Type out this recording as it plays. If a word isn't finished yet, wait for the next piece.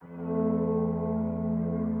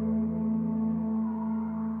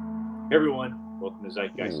Hey everyone, welcome to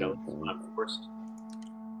Zeitgeist Ellis. I'm Forrest.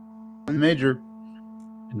 I'm Major.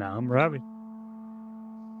 And now I'm Robbie.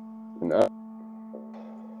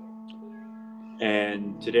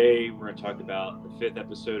 And today we're going to talk about the 5th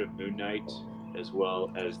episode of Moon Knight, as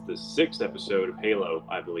well as the 6th episode of Halo,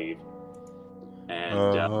 I believe. And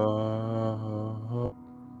Halo.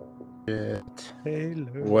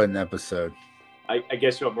 What an episode. I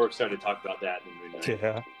guess I'm more excited to talk about that than Moon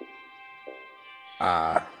Knight.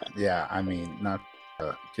 Yeah, I mean, not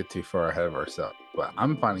to get too far ahead of ourselves, but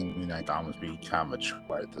I'm finding Moon Knight to almost be kind of a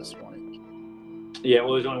chore at this point. Yeah,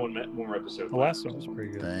 well, there's only one more episode. The last one was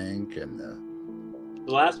pretty good. Thank goodness.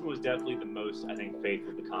 The last one was definitely the most, I think,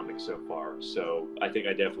 faithful to the comics so far. So I think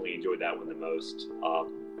I definitely enjoyed that one the most.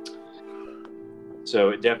 So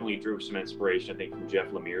it definitely drew some inspiration, I think, from Jeff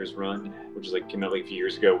Lemire's run, which is came out a few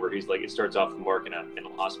years ago, where he's it starts off with Mark in a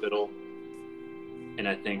mental hospital, and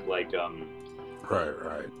I think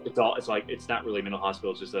Right. it's not really a mental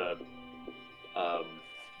hospital, it's just a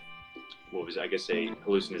what was it? I guess a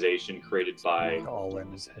hallucination created by All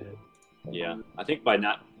in his head. Yeah, I think by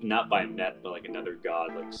not by Met, but another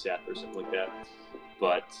god like Seth or something like that.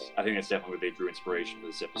 But I think that's definitely where they drew inspiration for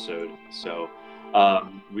this episode. So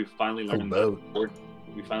we finally learned the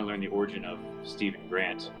origin of Stephen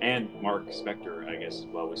Grant and Mark Spector, I guess.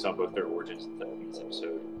 Well, we saw both their origins in this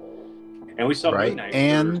episode, and we saw Moon Knight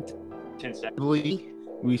and for 10 seconds. we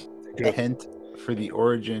hint for the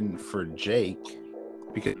origin for Jake,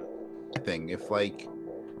 because if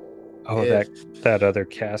that other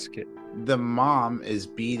casket. The mom is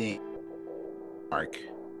beating Mark,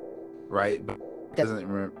 right? But doesn't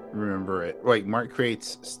remember it. Mark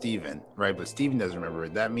creates Steven, right? But Steven doesn't remember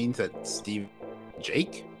it. That means that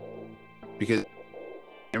Jake, because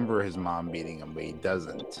remember his mom beating him, but he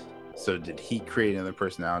doesn't. So did he create another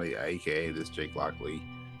personality, aka this Jake Lockley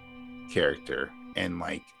character? And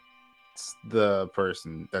it's the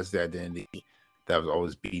person, that's the identity that was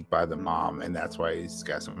always beat by the mom, and that's why he's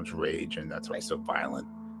got so much rage, and that's why he's so violent.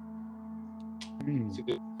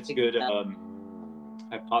 It's a good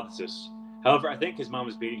hypothesis. However, I think his mom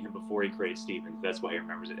was beating him before he created Steven. That's why he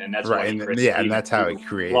remembers it, and that's why and that's how he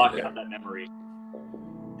created block out that memory.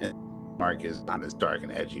 And Mark is on this dark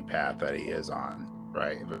and edgy path that he is on,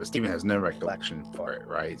 right? But Steven has no recollection for it,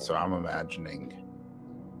 right? So I'm imagining.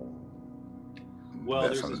 Well,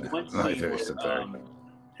 there's this one scene where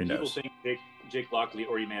who knows? People think Jake Lockley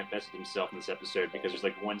already manifested himself in this episode, because there's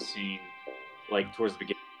one scene towards the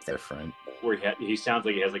beginning. Different. Where he sounds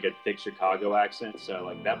like he has a thick Chicago accent,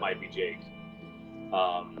 so that might be Jake.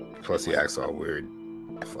 Plus he acts all weird.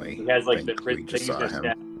 Definitely. He has the prison thing he's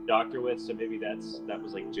a doctor with, so maybe that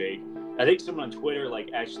was Jake. I think someone on Twitter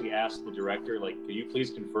actually asked the director, could you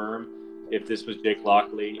please confirm if this was Jake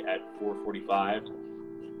Lockley at 4:45?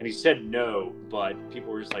 And he said no, but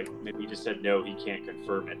people were just maybe he just said no, he can't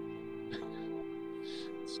confirm it.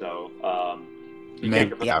 So he can't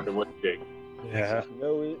confirm it was Jake. Yeah,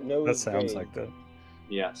 no, that sounds like that.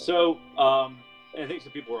 Yeah, so and I think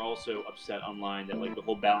some people were also upset online that the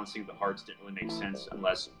whole balancing of the hearts didn't really make sense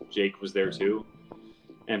unless Jake was there too,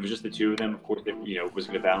 and it was just the two of them. Of course, it was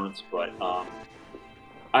going to balance, but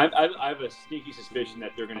I have a sneaky suspicion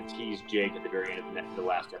that they're going to tease Jake at the very end of the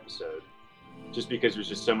last episode, just because there's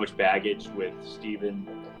just so much baggage with Steven.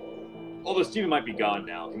 Although Steven might be gone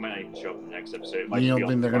now, he might not even show up in the next episode. You don't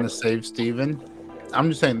think they're going to save Steven? I'm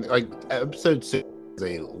just saying, episode 6 is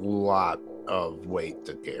a lot of weight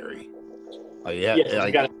to carry. He's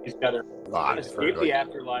got to escape the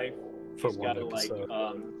afterlife. He's got to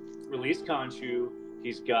release Khonshu.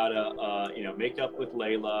 He's got to make up with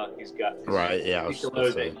Layla. He's got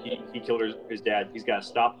he killed his dad. He's got to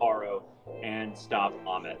stop Haro and stop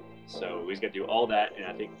Ammit. So he's got to do all that, and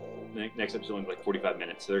I think the next episode is only 45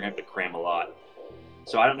 minutes, so they're going to have to cram a lot.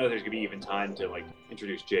 So I don't know if there's going to be even time to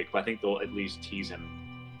introduce Jake, but I think they'll at least tease him.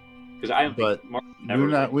 Because I don't think Mark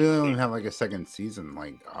we don't have a second season.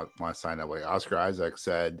 Last time Oscar Isaac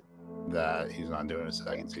said that he's not doing a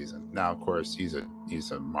second season. Now, of course, he's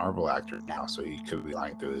a Marvel actor now, so he could be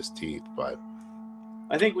lying through his teeth. But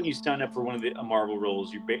I think when you sign up for one of the Marvel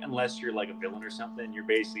roles, unless you're a villain or something, you're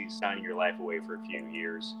basically signing your life away for a few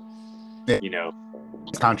years. Yeah.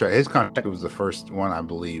 His contract was the first one, I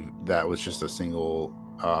believe, that was just a single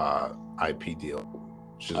IP deal,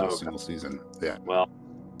 just a single season. Yeah. Well,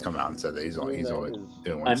 come out and said that he's only doing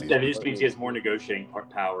one season. That just means he has more negotiating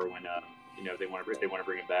power when they want to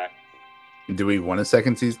bring him back. Do we want a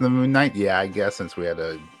second season of Moon Knight? Yeah, I guess, since we had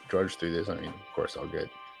to drudge through this. I mean, of course, I'll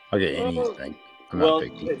get anything. Well,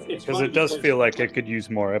 it's because it does feel like it could use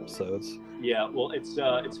more episodes. Yeah, well, it's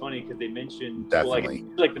funny because they mentioned definitely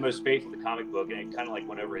like the most faithful to the comic book, and it kind of like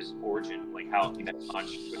went over his origin, like how he met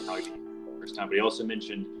Khonshu and how he became the first time. But he also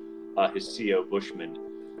mentioned his CO Bushman.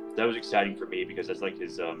 That was exciting for me because that's like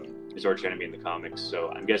his arch enemy in the comics. So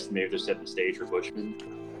I'm guessing maybe they're setting the stage for Bushman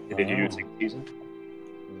if they do a second season.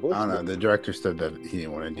 Bushman. I don't know. The director said that he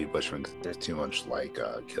didn't want to do Bushman because there's too much like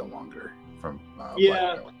Killmonger from.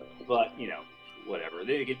 Yeah, but you know. Whatever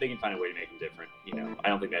they can find a way to make them different. You know, I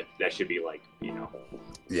don't think that should be like, you know.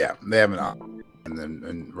 Yeah, they have an option, and then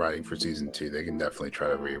in writing for season 2, they can definitely try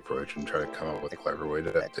to reapproach and try to come up with a clever way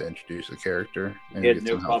to introduce a character and get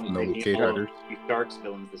no some help from the Cage Riders. Stark's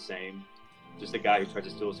villain's the same, just a guy who tries to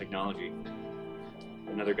steal his technology.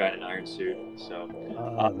 Another guy in an iron suit. So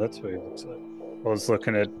that's what he looks like. I was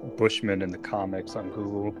looking at Bushman in the comics on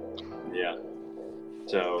Google. Yeah.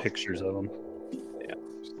 So pictures of him.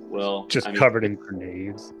 Well, just covered in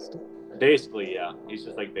grenades and stuff. Basically, yeah. He's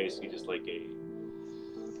just like a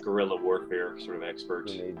guerrilla warfare sort of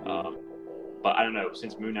expert. But I don't know.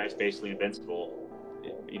 Since Moon Knight's basically invincible,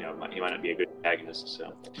 you know, he might not be a good antagonist.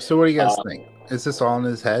 So what do you guys think? Is this all in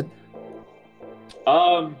his head?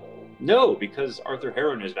 No, because Arthur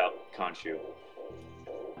Harrow knows about Khonshu.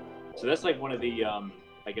 So that's like one of the, I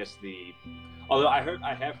guess although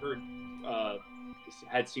I have heard.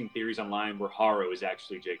 Had seen theories online where Harrow is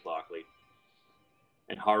actually Jake Lockley,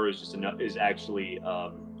 and Harrow is just is actually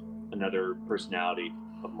another personality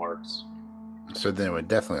of Mark's. So then it would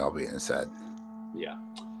definitely all be in his head. Yeah,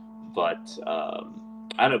 but I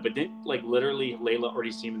don't know. But didn't like literally Layla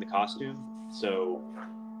already see him in the costume? So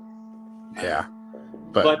yeah,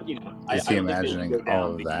 but you know, is he imagining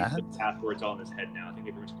all of that? The path where it's all in his head now. I think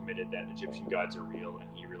everyone's committed that Egyptian gods are real and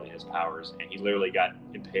he really has powers, and he literally got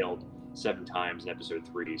impaled 7 times in episode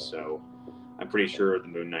 3, so I'm pretty sure the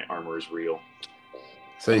Moon Knight armor is real.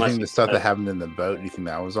 So you think the stuff that happened in the boat, you think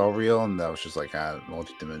that was all real, and that was just like a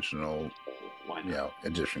multi-dimensional, you know,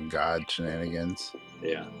 Egyptian god shenanigans?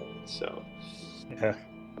 Yeah. So. Yeah.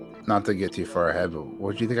 Not to get too far ahead, but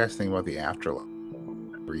what do you guys think about the afterlife?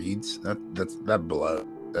 Reeds? That blow.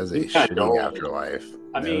 That's a shitty afterlife.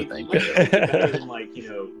 I mean, better than like, you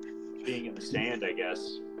know, being in the sand, I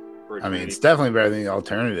guess. I mean, it's definitely better than the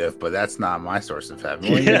alternative, but that's not my source of heaven.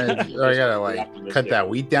 I gotta like cut that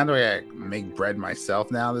wheat down. Do I gotta make bread myself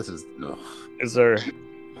now? This is. Ugh. Is there?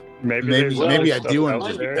 Maybe I do want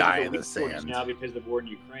to just die in the sand now because of the war in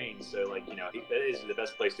Ukraine. So, like, you know, that is the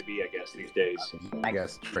best place to be, I guess, these days. I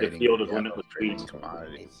guess trading the field of limitless wheat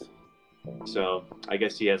commodities. So I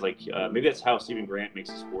guess he has like maybe that's how Stephen Grant makes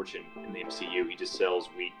his fortune in the MCU. He just sells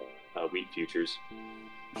wheat futures.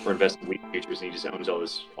 Or invest in wheat futures, and he just owns all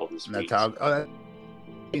this wheat. That's how. Oh, that's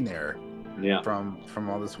in there. Yeah. From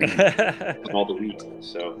all this wheat. From all the wheat.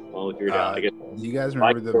 So I'll figure it out. I guess. Do you guys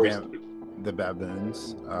remember the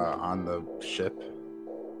baboons on the ship?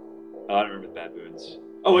 Oh, I don't remember the baboons.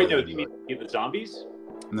 Oh wait, no, you mean the zombies?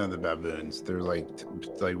 No, the baboons. They're like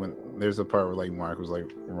when there's a part where like Mark was like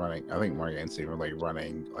running. I think Mark and Steve were like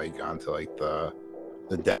running like onto like the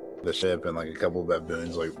deck of the ship, and like a couple of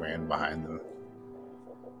baboons like ran behind them.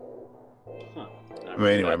 Huh. But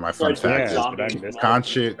anyway, my fun fact is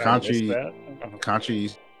Khonshu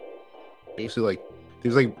used to like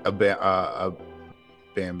there's like a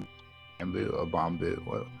bamboo.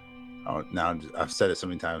 What? Oh, now I've said it so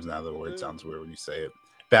many times now. The word sounds weird when you say it.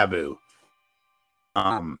 Babu.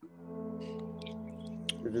 On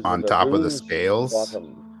top of the scales.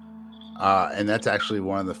 And that's actually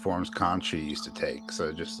one of the forms Khonshu used to take.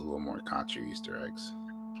 So just a little more Khonshu Easter eggs.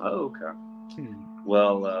 Oh, okay.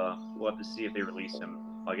 Well, we'll have to see if they release him.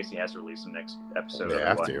 Well, I guess he has to release him next episode. They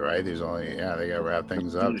have to, right? There's only they gotta wrap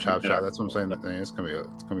things up. Chop. That's what I'm saying. It's gonna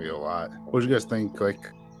be a lot. What do you guys think?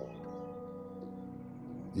 Like,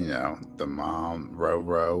 you know, the mom Ro.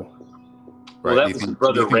 Right? Well, that was his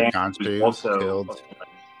brother Khonshu also killed.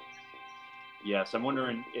 Yes, I'm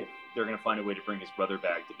wondering if they're gonna find a way to bring his brother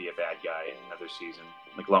back to be a bad guy in another season,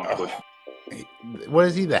 like Long Bush. What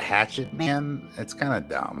is he, the Hatchet Man? It's kind of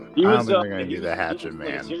dumb. I don't think they're going to do the Hatchet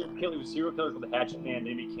Man. He was a serial killer called the Hatchet Man,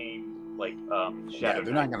 then became like Shadow. Yeah,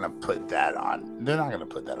 they're not going to put that on. They're not going to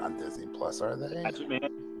put that on Disney Plus, are they? Hatchet Man.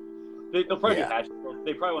 They'll probably do Hatchet.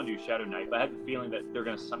 They probably want to do Shadow Knight, but I have the feeling that they're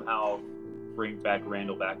going to somehow bring back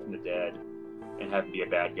Randall back from the dead and have him be a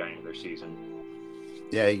bad guy in another season.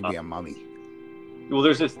 Yeah, he can be a mummy. Well,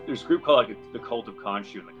 there's a group called like the Cult of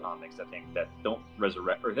Khonshu in the comics, I think, that don't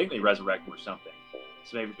resurrect, or I think they resurrect him or something.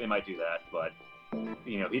 So maybe they might do that, but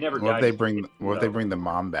you know, he never died. What if they bring the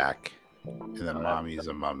mom back, and the mommy's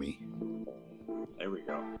a mummy? There we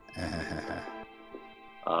go.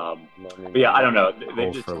 But yeah, I don't know.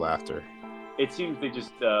 For laughter. it seems they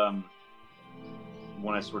just want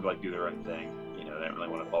to sort of like do their own thing. You know, they don't really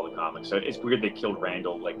want to follow the comics. So it's weird they killed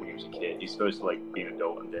Randall like when he was a kid. He's supposed to like be an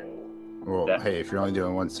adult, and then. Well, hey, if you're only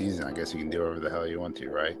doing one season, I guess you can do whatever the hell you want to,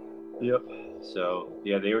 right? Yep. So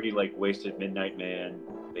yeah, they already like wasted Midnight Man.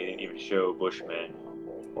 They didn't even show Bushman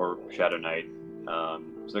or Shadow Knight. So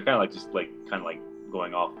they're kind of like just like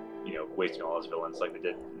going off, you know, wasting all his villains like they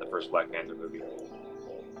did in the first Black Panther movie.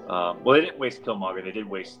 Well, they didn't waste Killmonger. They did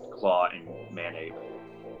waste Claw and Man-Ape.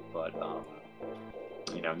 But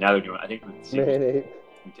you know, now they're doing. I think the Man-Ape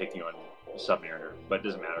taking on Submariner, but it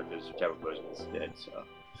doesn't matter because Chadwick Boseman's dead. So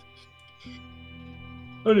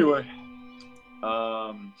anyway.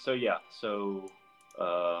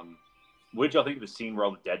 What did y'all think of the scene where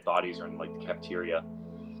all the dead bodies are in like the cafeteria,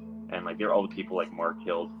 and like they're all the people like Mark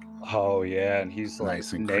killed? Oh yeah, and he's like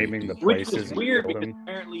nice and naming creepy. the places. Which is weird because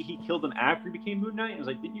apparently he killed them after he became Moon Knight. It was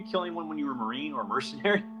like, didn't you kill anyone when you were a Marine or a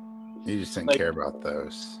mercenary? You just didn't like, care about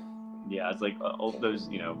those. Yeah, it's like all those,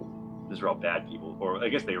 you know, those are all bad people, or I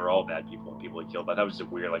guess they were all bad people. People he killed, but that was just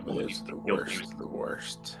weird. Like, it was the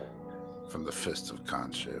worst from the Fist of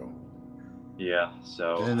Khonshu. Yeah,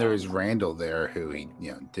 so. And then there was Randall there, who he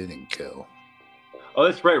didn't kill. Oh,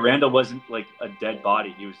 that's right. Randall wasn't like a dead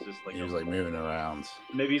body. He was just like he was like moving around.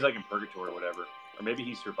 Maybe he's like in purgatory or whatever, or maybe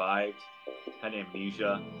he survived, had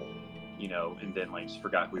amnesia, you know, and then like just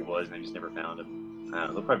forgot who he was, and they just never found him. I don't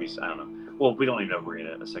know. They'll probably. I don't know. Well, we don't even know if we're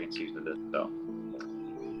in a second season of this, so.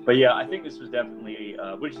 But yeah, I think this was definitely.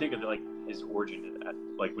 What did you think of like his origin,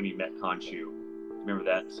 like when he met Khonshu? Remember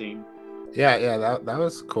that scene? Yeah, that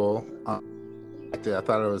was cool. I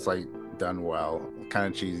thought it was like done well, kind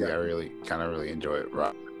of cheesy. I really enjoy it.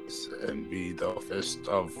 Rise and be the Fist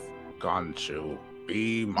of Khonshu,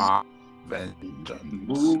 be my vengeance.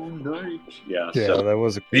 Moon Knight. Yeah, so that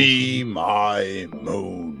was a cool be my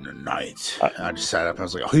Moon Knight. I just sat up and I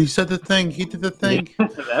was like, oh, he said the thing. He did the thing.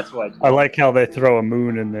 That's why. I like how they throw a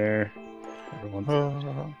moon in there every once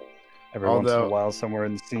in a while, somewhere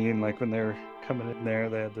in the scene, like when they're coming in there.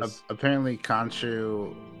 They had this. Apparently,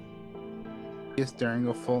 Khonshu is during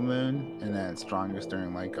a full moon, and then it's strongest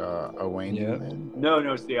during like a waning moon. No,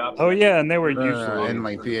 it's the opposite. Oh yeah, and they were usually in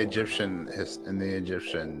like the Egyptian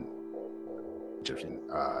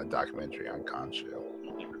documentary on Khonshu.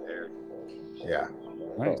 Yeah.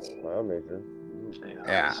 Nice. Oh, major.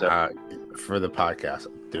 Yeah. So, for the podcast,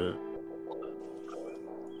 do it.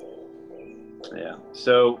 Yeah.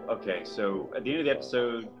 So okay. So at the end of the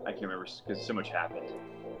episode, I can't remember because so much happened.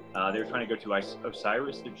 They were trying to go to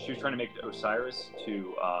Osiris. She was trying to make Osiris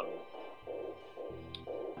to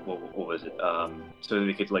what was it? So that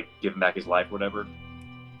they could like give him back his life or whatever.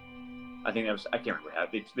 I think that was. I can't remember how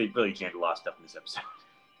they really jammed a lot of stuff in this episode.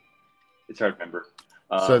 It's hard to remember.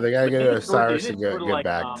 So they gotta get Osiris to get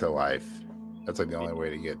back to life. That's like the only way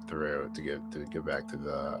to get through to get back to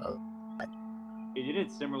the. It did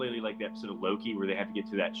it similarly like the episode of Loki where they have to get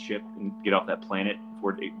to that ship and get off that planet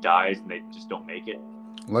before it dies and they just don't make it.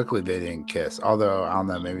 Luckily they didn't kiss. Although I don't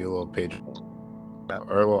know, maybe a little page or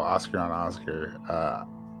a little Oscar on Oscar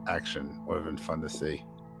action would have been fun to see.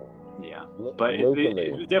 Yeah, but it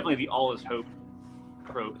was definitely the all is hope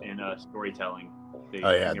trope in storytelling.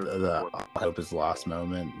 The hope is lost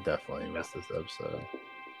moment definitely was this episode.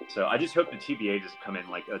 So I just hope the TVA just come in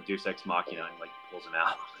like a Deus Ex Machina and like pulls him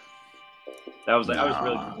out. That was like I was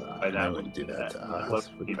really by that. I wouldn't do that to us.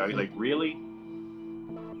 I was like, really?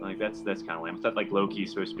 Like that's kind of lame. I thought like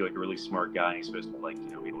Loki's supposed to be like a really smart guy. And he's supposed to like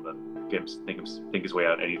be able to get him think his way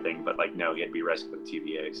out of anything. But like no, he had to be rescued by the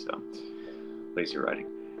TVA. So lazy writing.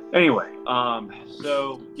 Anyway,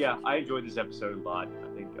 so yeah, I enjoyed this episode a lot.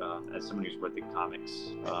 I think as someone who's read the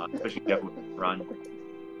comics, especially Devil Run,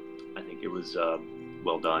 I think it was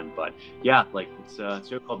well done. But yeah, like it's a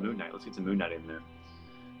show called Moon Knight. Let's get some Moon Knight in there.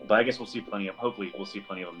 But I guess we'll see plenty of. Hopefully, we'll see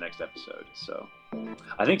plenty of them next episode. So,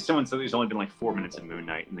 I think someone said there's only been like 4 minutes of Moon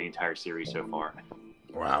Knight in the entire series so far.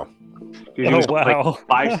 Wow. Wow. Like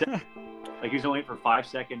 5 seconds. Like he was only in for 5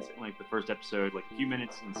 seconds in like the first episode, like a few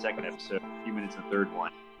minutes in the second episode, a few minutes in the third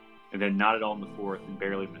one, and then not at all in the fourth, and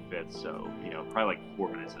barely in the fifth. So probably like 4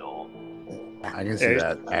 minutes at all. I can see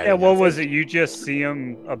that. Yeah. What was it? You just see a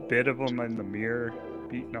bit of him in the mirror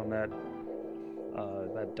beating on that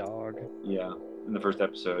dog. Yeah. In the first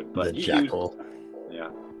episode, but the jackal.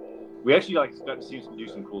 We actually got to see him do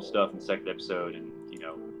some cool stuff in the second episode, and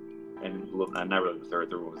not really the third.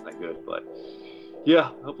 The third one was not good, but yeah,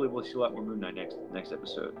 hopefully we'll see a lot more Moon Knight next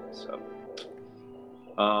episode. So,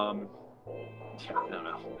 I don't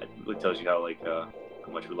know. It really tells you how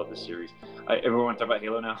how much we love this series. Everyone want to talk about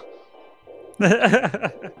Halo now?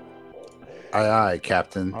 Aye,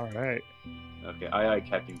 Captain. All right. Okay, aye,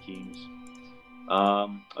 Captain Keynes.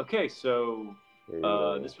 Okay, so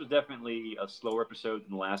this was definitely a slower episode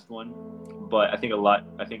than the last one, but I think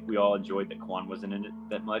we all enjoyed that Quan wasn't in it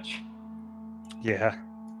that much. Yeah.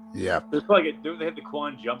 Yeah. There's like they had the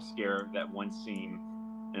Quan jump scare that one scene,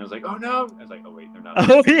 and I was like, oh no! I was like, oh wait, they're not.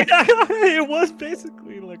 Oh yeah, it was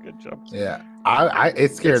basically like a jump scare. Yeah,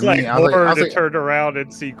 it scared me. Like I was like, turn around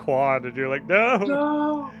and see Quan, and you're like,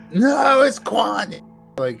 no, it's Quan.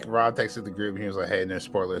 Like Rob texted the group and he was like, hey, no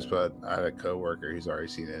spoilers, but I had a coworker who's already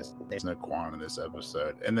seen this. There's no Quan in this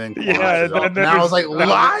episode. And then and I was like,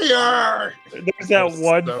 liar! There's that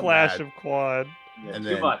one flash of Quan. Yeah, and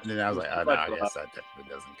then I was like, oh no, I guess that definitely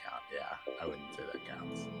doesn't count. Yeah, I wouldn't say that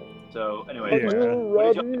counts. So anyway, what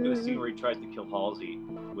did y'all think of the scene where he tries to kill Halsey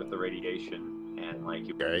with the radiation and like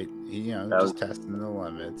right? Just testing the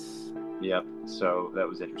limits. Yep. So that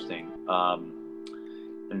was interesting.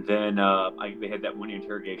 And then they had that one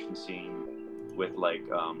interrogation scene with like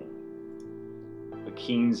the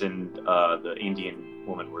Keens and the Indian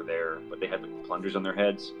woman were there, but they had the plungers on their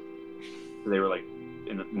heads. So they were like,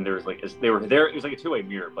 and there was like they were there. It was like a two-way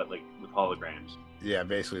mirror, but like with holograms. Yeah,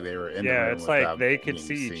 basically they were in. Yeah, it's like they could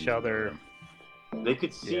see each other. They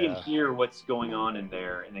could see and hear what's going on in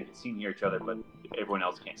there, and they could see and hear each other, but everyone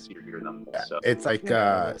else can't see or hear them. So. It's like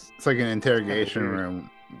an interrogation room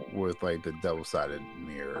with like the double-sided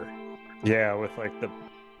mirror. Yeah, with like the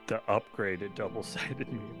upgraded double-sided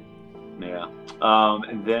mirror. Yeah.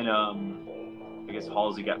 And then I guess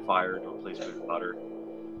Halsey got fired or replaced with her daughter.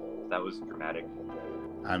 That was dramatic.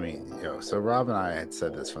 I mean, so Rob and I had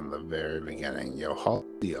said this from the very beginning.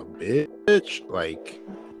 Halsey a bitch. Like,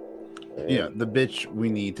 the bitch we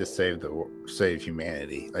need to save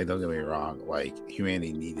humanity. Like, don't get me wrong. Like,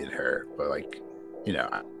 humanity needed her, but like,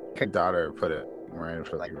 her daughter put it right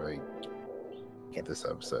for like really get this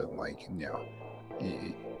episode. Like,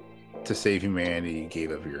 to save humanity, you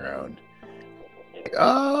gave up your own.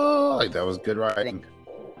 Like, that was good writing.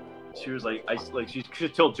 She was like, she could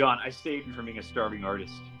have told John, I saved you from being a starving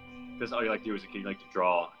artist because all you like to do as a kid, you like to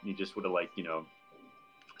draw, and you just would have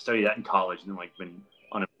studied that in college and then like been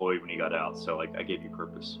unemployed when you got out. So like, I gave you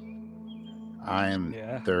purpose. I am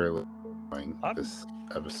thoroughly enjoying this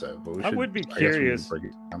episode, but I would be curious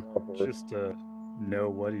just to know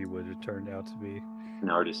what he would have turned out to be. An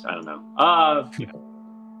artist, I don't know.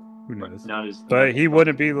 Who knows? But he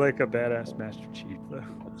wouldn't be like a badass Master Chief, though.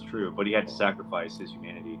 That's true, but he had to sacrifice his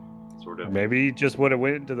humanity, sort of. Maybe he just would have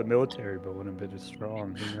went into the military, but wouldn't have been as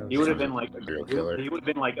strong. He would have been like a real killer. He would have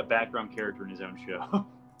been like a background character in his own show.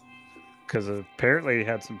 Because apparently he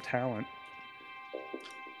had some talent.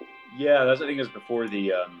 Yeah, I think it was before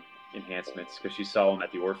the enhancements, because she saw him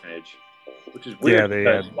at the orphanage. Which is weird. Yeah, they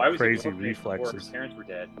had crazy reflexes. His parents were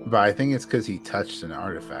dead. But I think it's because he touched an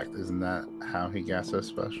artifact. Isn't that how he got so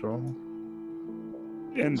special?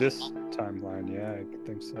 In this timeline, yeah, I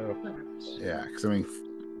think so. Yeah, because I mean,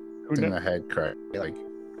 in the head crack like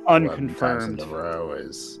unconfirmed in a row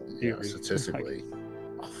is statistically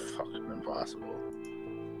fucking impossible.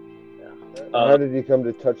 Yeah. How did he come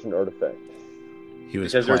to touch an artifact? He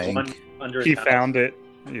was playing. He found it.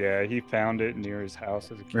 Yeah, he found it near his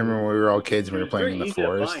house as a kid. Remember when we were all kids and we were playing in the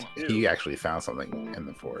forest? He actually found something in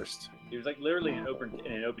the forest. He was like literally in an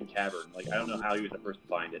open cavern. Like, I don't know how he was the first to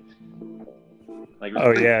find it. Like,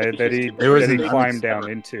 that he climbed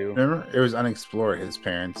down into. Remember, it was unexplored. His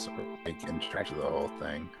parents were like in charge of the whole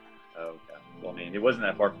thing. Oh, okay. Well, I mean, it wasn't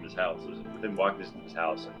that far from his house. It was within walking distance of his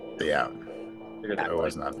house. Yeah, it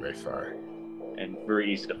was not very far, and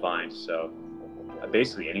very easy to find. So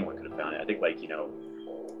basically, anyone could have found it. I think,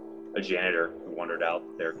 a janitor who wandered out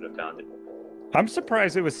there could have found it. I'm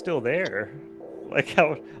surprised it was still there. Like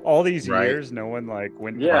how all these years, no one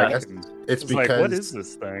went back. It's because what is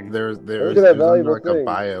this thing? There was under a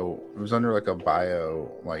bio. It was under a bio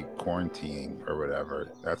quarantine or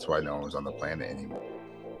whatever. That's why no one was on the planet anymore.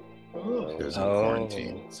 It was in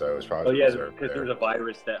quarantine, so it was probably. Oh yeah, because there was a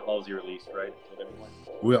virus that Halsey released, right?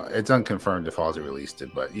 Well, it's unconfirmed if Halsey released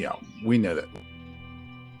it, but we know that.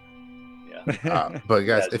 But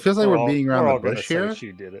guys, it feels like we're beating around the bush here.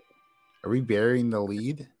 She did it. Are we burying the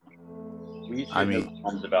lead? I mean,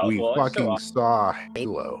 we fucking saw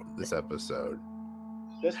Halo this episode.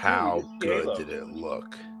 How good did it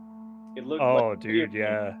look? It looked. Oh, dude,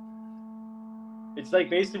 yeah. It's like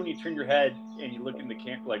basically when you turn your head and you look in the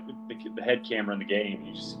the head camera in the game,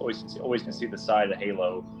 you just always can see the side of the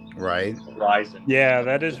Halo. Right. Horizon. Yeah,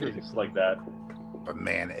 that is really just like that. But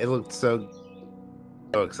man, it looked so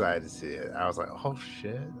excited to see it. I was like, oh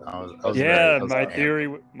shit. My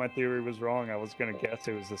theory was wrong. I was gonna guess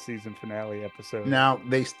it was the season finale episode. Now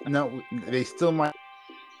they still might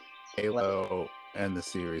Halo in the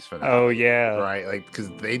series finale. Oh yeah, right. Like because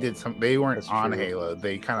they did some. They weren't That's on true. Halo.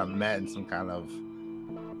 They kind of met in some kind of,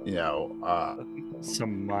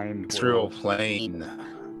 some mind astral world. plane.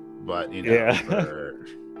 But Yeah.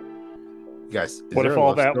 Guys, what if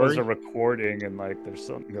all that was a recording and like there's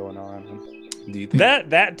something going on? Do you think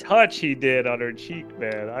that touch he did on her cheek,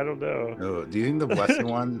 man? I don't know. Oh, do you think the blessed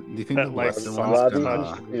one? Do you think That, the like, blessed soft one's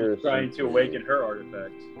gonna? Trying to awaken her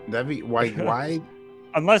artifact. That'd be why?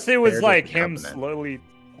 Unless it was paired like with the him Covenant? slowly.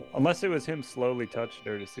 Unless it was him slowly touching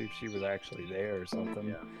her to see if she was actually there or something.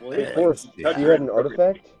 Yeah. Well, Yeah. Of course, Yeah. she had an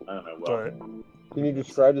artifact. I don't know. Well, But Can you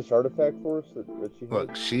describe this artifact for us that she had?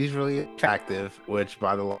 Look, she's really attractive, which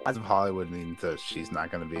by the laws of Hollywood means that she's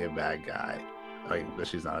not going to be a bad guy. Like that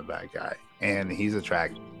she's not a bad guy, and he's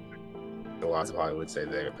attractive. The laws of Hollywood say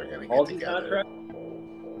they're going to get Halsey's not together. attractive.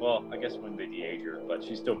 Well, I guess when they de-age her, but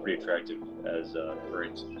she's still pretty attractive as for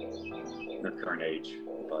her current age.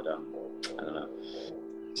 But I don't know.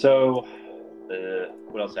 So,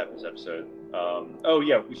 what else happened this episode? Oh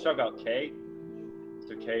yeah, we should talk about Kay.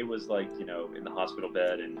 So Kay was like, in the hospital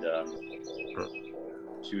bed, and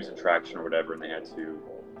she was in traction or whatever, and they had to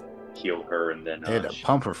heal her, and then They had to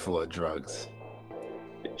pump her full of drugs.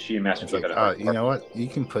 she and Master It's Chief like, got you know what? You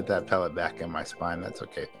can put that pellet back in my spine. That's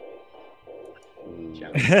okay.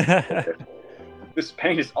 This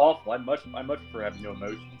pain is awful. I much prefer having no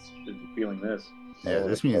emotions than feeling this. Yeah, Oh, this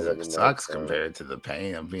that's music probably sucks not, compared to the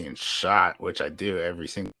pain of being shot, which I do every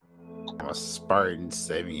single. I'm a Spartan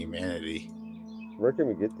saving humanity. Where can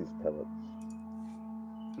we get these pellets?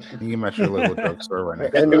 You can get your local drugstore right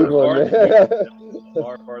next I to need it. one.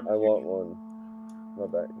 Far, far I want one. My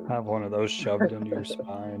back. hurts. have one of those shoved into your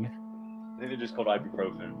spine. I think they're just called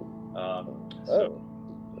ibuprofen. So Oh,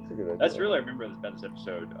 that's a good idea. that's really I remember about this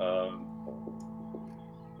episode.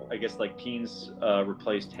 I guess like Keen's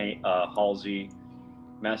replaced Halsey.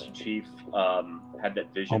 Master Chief had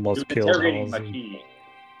that vision. Almost He was killed interrogating Halsey. Makee,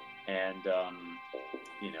 and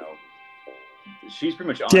she's pretty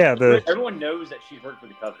much on. Yeah, everyone knows that she's worked for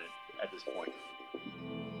the Covenant at this point.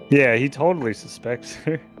 Yeah, he totally suspects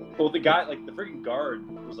her. Well, the guy, like the freaking guard,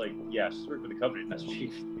 was like, "Yeah, she's worked for the Covenant." Master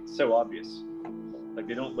Chief. It's so obvious. Like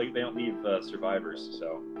they don't leave survivors.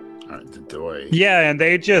 So All right, the door. Yeah, and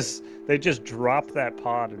they just drop that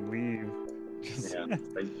pod and leave. yeah,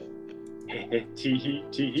 like, tee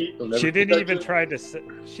hee. She didn't even try to say.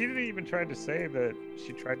 She didn't even try to say that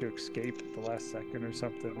she tried to escape at the last second or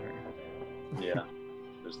something. Yeah,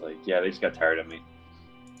 it was like, yeah, they just got tired of me.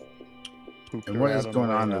 And what is going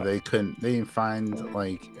on that they didn't find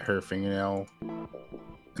like her fingernail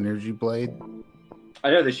energy blade? I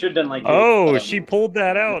know they should have done like. Oh, she pulled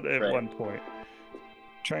that out at Right. one point,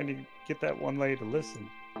 trying to get that one lady to listen.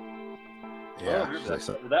 Yeah, Oh, so-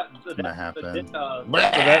 so that happened. So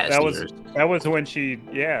that was when she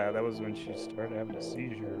started having a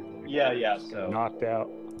seizure. yeah. Got So knocked out.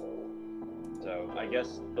 I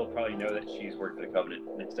guess they'll probably know that she's worked for the Covenant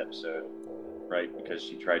next episode, right? Because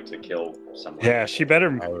she tried to kill someone. Yeah, she better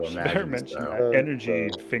I would imagine mention so. that energy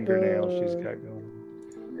fingernail she's got going.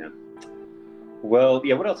 Well,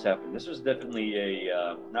 yeah. What else happened? This was definitely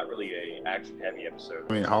a not really a action-heavy episode.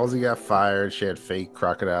 I mean, Halsey got fired. She had fake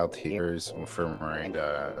crocodile tears from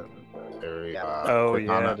Miranda.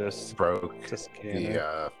 Cortana just broke just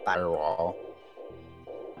the firewall.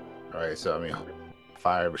 All right, so I mean,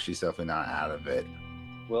 fired, but she's definitely not out of it.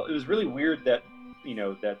 Well, it was really weird that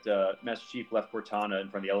Master Chief left Cortana in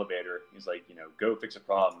front of the elevator. He's like, go fix a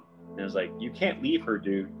problem. And it was like, you can't leave her,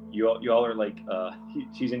 dude. You all are like,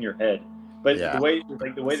 she's in your head. But Yeah. the way That's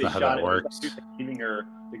they not how shot that it, works. was like leaving her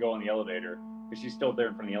to go on the elevator, because she's still there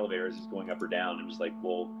in front of the elevator as he's going up or down. And it was like,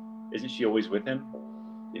 well, isn't she always with him?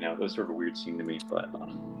 It was sort of a weird scene to me. But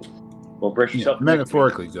well, brace yourself.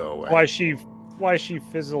 Metaphorically, go away. why she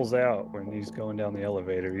fizzles out when he's going down the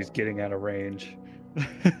elevator. He's getting out of range.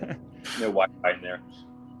 No Wi-Fi in there.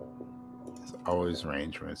 It's always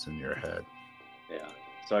arrangements in your head. Yeah.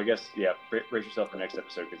 So I guess brace yourself for the next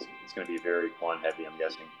episode, because it's going to be very Quan heavy, I'm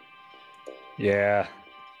guessing. Yeah,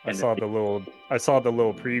 I And saw the little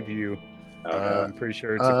preview. I'm pretty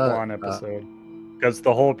sure it's a Quan episode because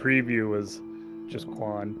the whole preview was just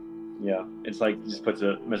Quan. Yeah, it's like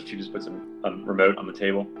Master Chief just puts a remote on the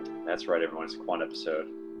table. That's right, everyone. It's a Quan episode.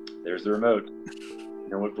 There's the remote.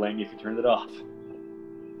 No one would blame you if you turned it off.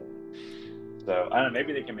 So I don't know.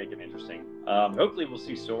 Maybe they can make it interesting. Hopefully, we'll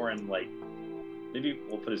see Soren. Like, maybe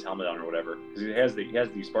we'll put his helmet on or whatever, because he has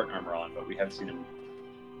the Spartan armor on, but we haven't seen him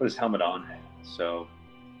put his helmet on. So,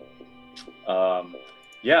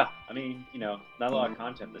 yeah. I mean, not a lot of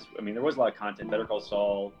content. There was a lot of content. Better Call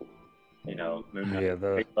Saul. Moon Knight, Yeah,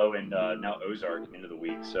 Halo, and now Ozark at the end of the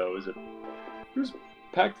week. So it was was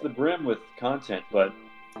packed to the brim with content, but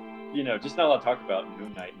just not a lot to talk about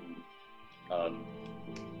Moon Knight and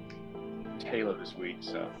Halo this week.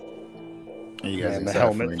 So you guys the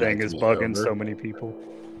helmet thing is bugging so many people.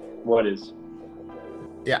 What is?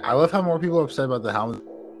 Yeah, I love how more people are upset about the helmet,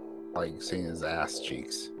 like seeing his ass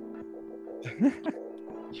cheeks.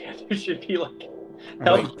 Yeah, there should be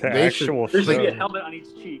there should be a helmet on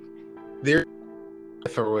each cheek. There,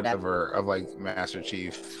 or whatever, of like Master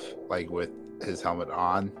Chief, like with his helmet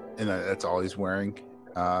on, and that's all he's wearing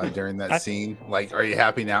during that scene. Like, are you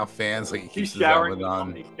happy now, fans? Like, he keeps his helmet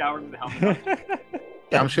on. He's showering with the helmet on.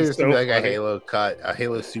 Yeah, I'm sure there's gonna be like a Halo cut, a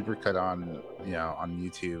Halo super cut on on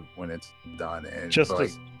YouTube when it's done, and just kind of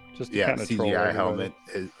CGI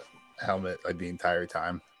helmet like the entire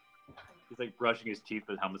time. He's like brushing his teeth,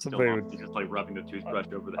 but the helmet's still on. He's just like rubbing the toothbrush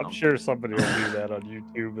over the helmet. I'm sure somebody will do that on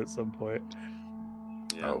YouTube at some point.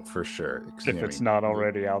 Yeah. Oh, for sure. If it's not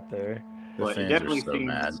already out there. The fans definitely are so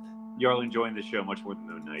mad. You're enjoying the show much more than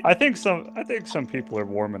Moon Knight. I think some people are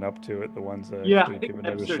warming up to it. The ones that I think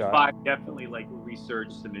episode 5 definitely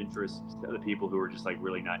resurged some interest to the people who were just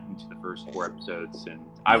really not into the first 4 episodes, and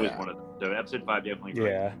I was one of them. So episode 5 definitely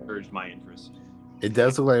surged my interest. It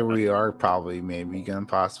does look like we are probably maybe gonna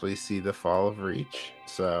possibly see the fall of Reach.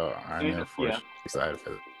 So I'm excited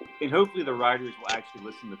for it. And hopefully the writers will actually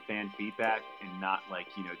listen to fan feedback and not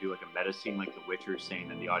do a meta scene like The Witcher, saying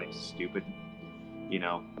that the audience is stupid.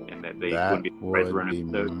 And that they wouldn't be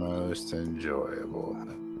most enjoyable.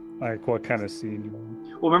 Like what kind of scene?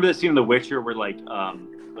 Well, remember that scene in The Witcher where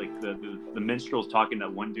the minstrel's talking to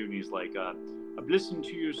one dude and he's like, I've listened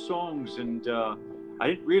to your songs and I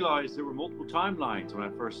didn't realize there were multiple timelines when I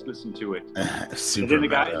first listened to it. Super. And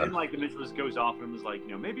then the minstrel just goes off and was like,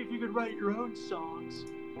 maybe if you could write your own songs,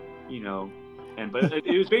 but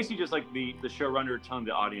it was basically just like the showrunner telling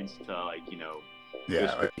the audience to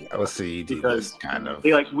let's see, this kind of.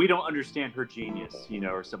 We don't understand her genius,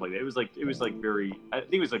 or something like that. It was very. I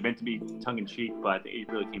think it was meant to be tongue in cheek, but I think it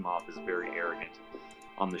really came off as very arrogant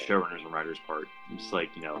on the showrunners and writers' part. Just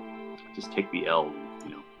just take the L,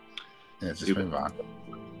 Yeah, just move on.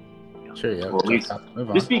 Sure, yeah. Or at least,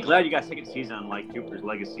 just be glad you got second season on Jupiter's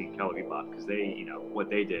Legacy and Cowboy Bebop, because they, what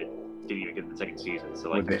they did didn't even get the second season.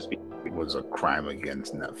 So it was a crime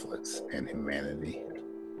against Netflix and humanity.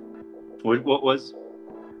 What was?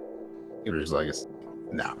 Jupiter's Legacy.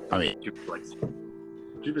 No, I mean Jupiter's Legacy.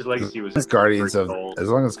 Jupiter's Legacy was Guardians of as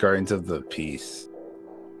long as Guardians of the Peace.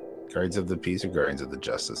 Guardians of the Peace or Guardians of the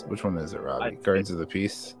Justice? Which one is it, Robbie? Guardians of the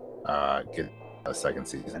Peace. Get a second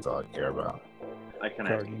season. That's all I care about. I kind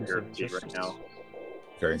of have to hear right now.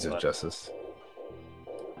 Guardians of Justice.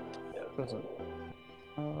 Yeah.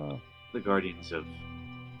 The Guardians of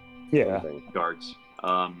Guards.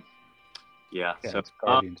 So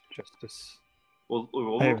Guardians of Justice. Well,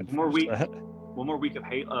 one more week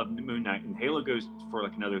of Moon Knight, and Halo goes for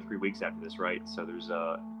another 3 weeks after this, right? So there's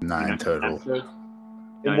 9 total.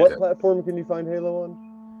 And what platform can you find Halo on?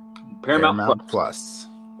 Paramount Plus.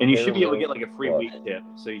 And you should be able to get a free week tip.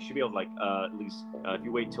 So you should be able to at least if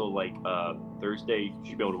you wait till Thursday, you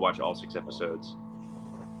should be able to watch all 6 episodes.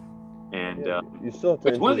 And you still have to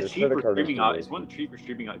it's one of the cheaper streaming. It's one of the cheaper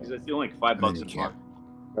streaming because it's only $5 a month.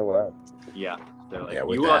 Oh wow. Yeah. So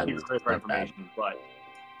you will have to credit card information, but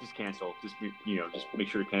just cancel. Just make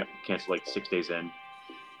sure to cancel 6 days in.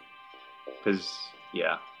 Because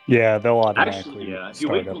they'll automatically. Actually, if you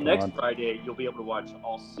wait till next Friday, you'll be able to watch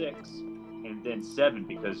all 6 and then 7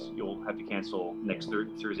 because you'll have to cancel next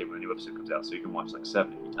Thursday when a new episode comes out, so you can watch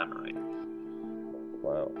 7 anytime, right?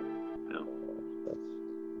 Wow.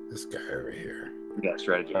 This guy over here. Yeah,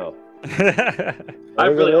 strategy. Oh.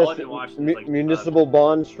 I've really all I've been watching municipal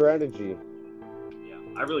bond strategy. Yeah,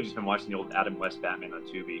 I've really just been watching the old Adam West Batman on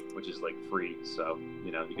Tubi, which is free, so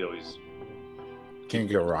you can always. Can't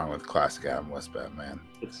go wrong with classic Adam West Batman.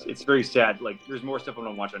 It's very sad. There's more stuff I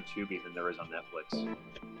want to watch on Tubi than there is on Netflix.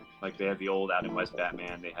 They have the old Adam West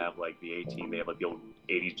Batman. They have the A-Team. They have the old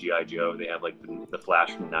 '80s GI Joe. They have the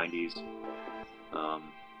Flash from the '90s.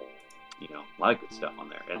 A lot of good stuff on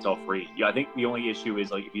there. And it's all free. Yeah, I think the only issue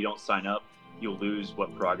is if you don't sign up, you'll lose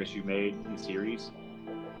what progress you made in the series.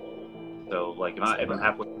 So if I'm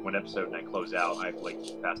halfway through one episode and I close out, I have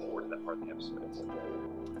to fast forward to that part of the episode. So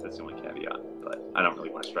that's the only caveat. But I don't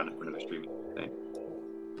really want to strand it for another streaming thing.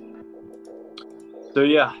 So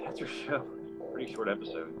yeah, that's our show. Pretty short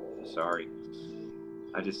episode. Sorry.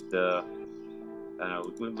 I just I don't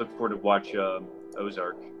know. We look forward to watch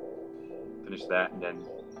Ozark. Finish that, and then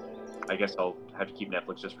I guess I'll have to keep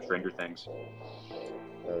Netflix just for Stranger Things.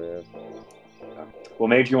 Oh yeah. Well,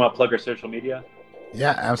 Major, you want to plug our social media?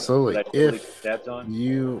 Yeah, absolutely. If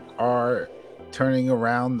you are turning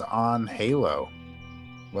around on Halo,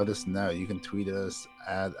 let us know. You can tweet us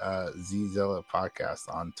at ZZilla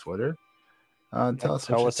Podcast on Twitter. Tell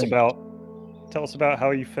us about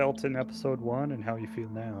how you felt in episode 1 and how you feel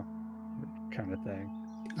now, kind of thing.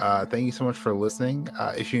 Thank you so much for listening.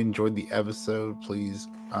 If you enjoyed the episode, please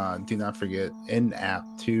do not forget in app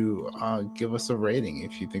to give us a rating.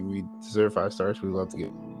 If you think we deserve 5 stars, we'd love to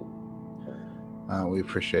get. We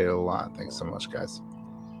appreciate it a lot. Thanks so much, guys.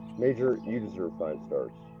 Major, you deserve 5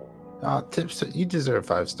 stars. Tips, you deserve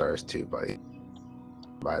 5 stars too, buddy.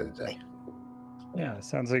 By the day. Yeah, it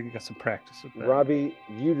sounds like you got some practice with that. Robbie,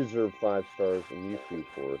 you deserve 5 stars, and you too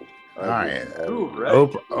for it. All right.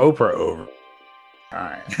 Oprah over. All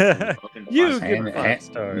right. You get a 5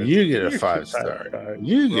 star. You get a 5 star.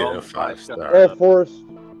 You get a 5 star. Oh, Forrest.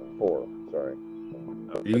 4. Sorry.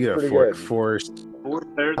 You get a Forrest.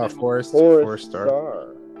 4 star.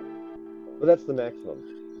 But that's the maximum.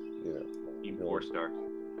 You know. Team 4 star.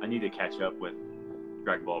 I need to catch up with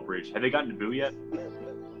Dragon Ball Bridge. Have they gotten to Boo yet?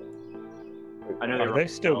 I know Are they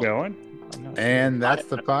still going? And that's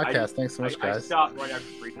the podcast. Thanks so much, guys. I stopped right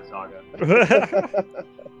after Frieza Saga.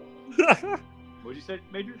 What'd you say,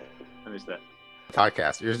 Major? I missed that.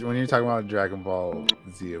 Podcast. When you're talking about Dragon Ball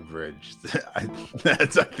Z Bridge, I think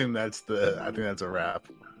that's a wrap.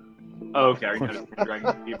 Oh, okay. Are you talking about Dragon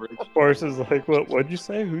Ball Z Bridge? Forrest is like, what'd you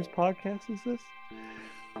say? Whose podcast is this?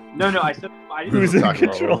 No, I said I didn't. Who's in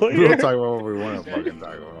control? We'll talk about what we want to fucking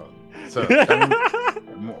talk about. So,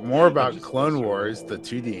 more about Clone Wars, the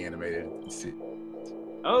 2D animated series.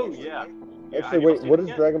 Oh yeah. Actually, wait. What is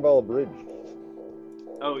Dragon Ball Bridge?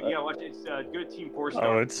 Oh yeah, watch it. It's good Team 4 star.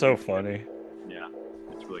 Oh, it's so funny. Yeah,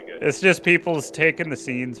 it's really good. It's just people taking the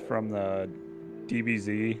scenes from the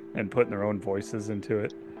DBZ and putting their own voices into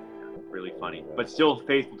it. Really funny, but still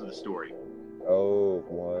faithful to the story. Oh,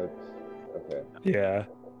 what? Okay. Yeah.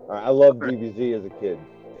 I loved DBZ as a kid.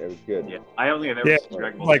 It was good. Yeah, I don't think I've ever seen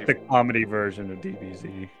Dragon Ball. Like the comedy version of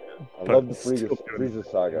DBZ. I love the Frieza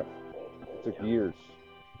Saga. It took years.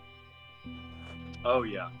 Oh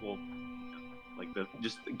yeah, well, like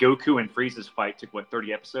just Goku and Frieza's fight took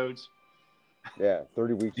 30 episodes? Yeah,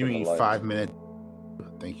 30 weeks. You mean 5 minutes?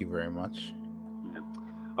 Thank you very much. Yeah.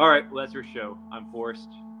 All right, well, that's our show. I'm Forrest.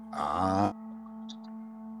 I'm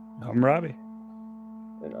Robbie.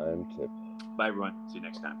 And I'm Tip. Bye, everyone. See you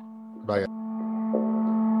next time. Bye.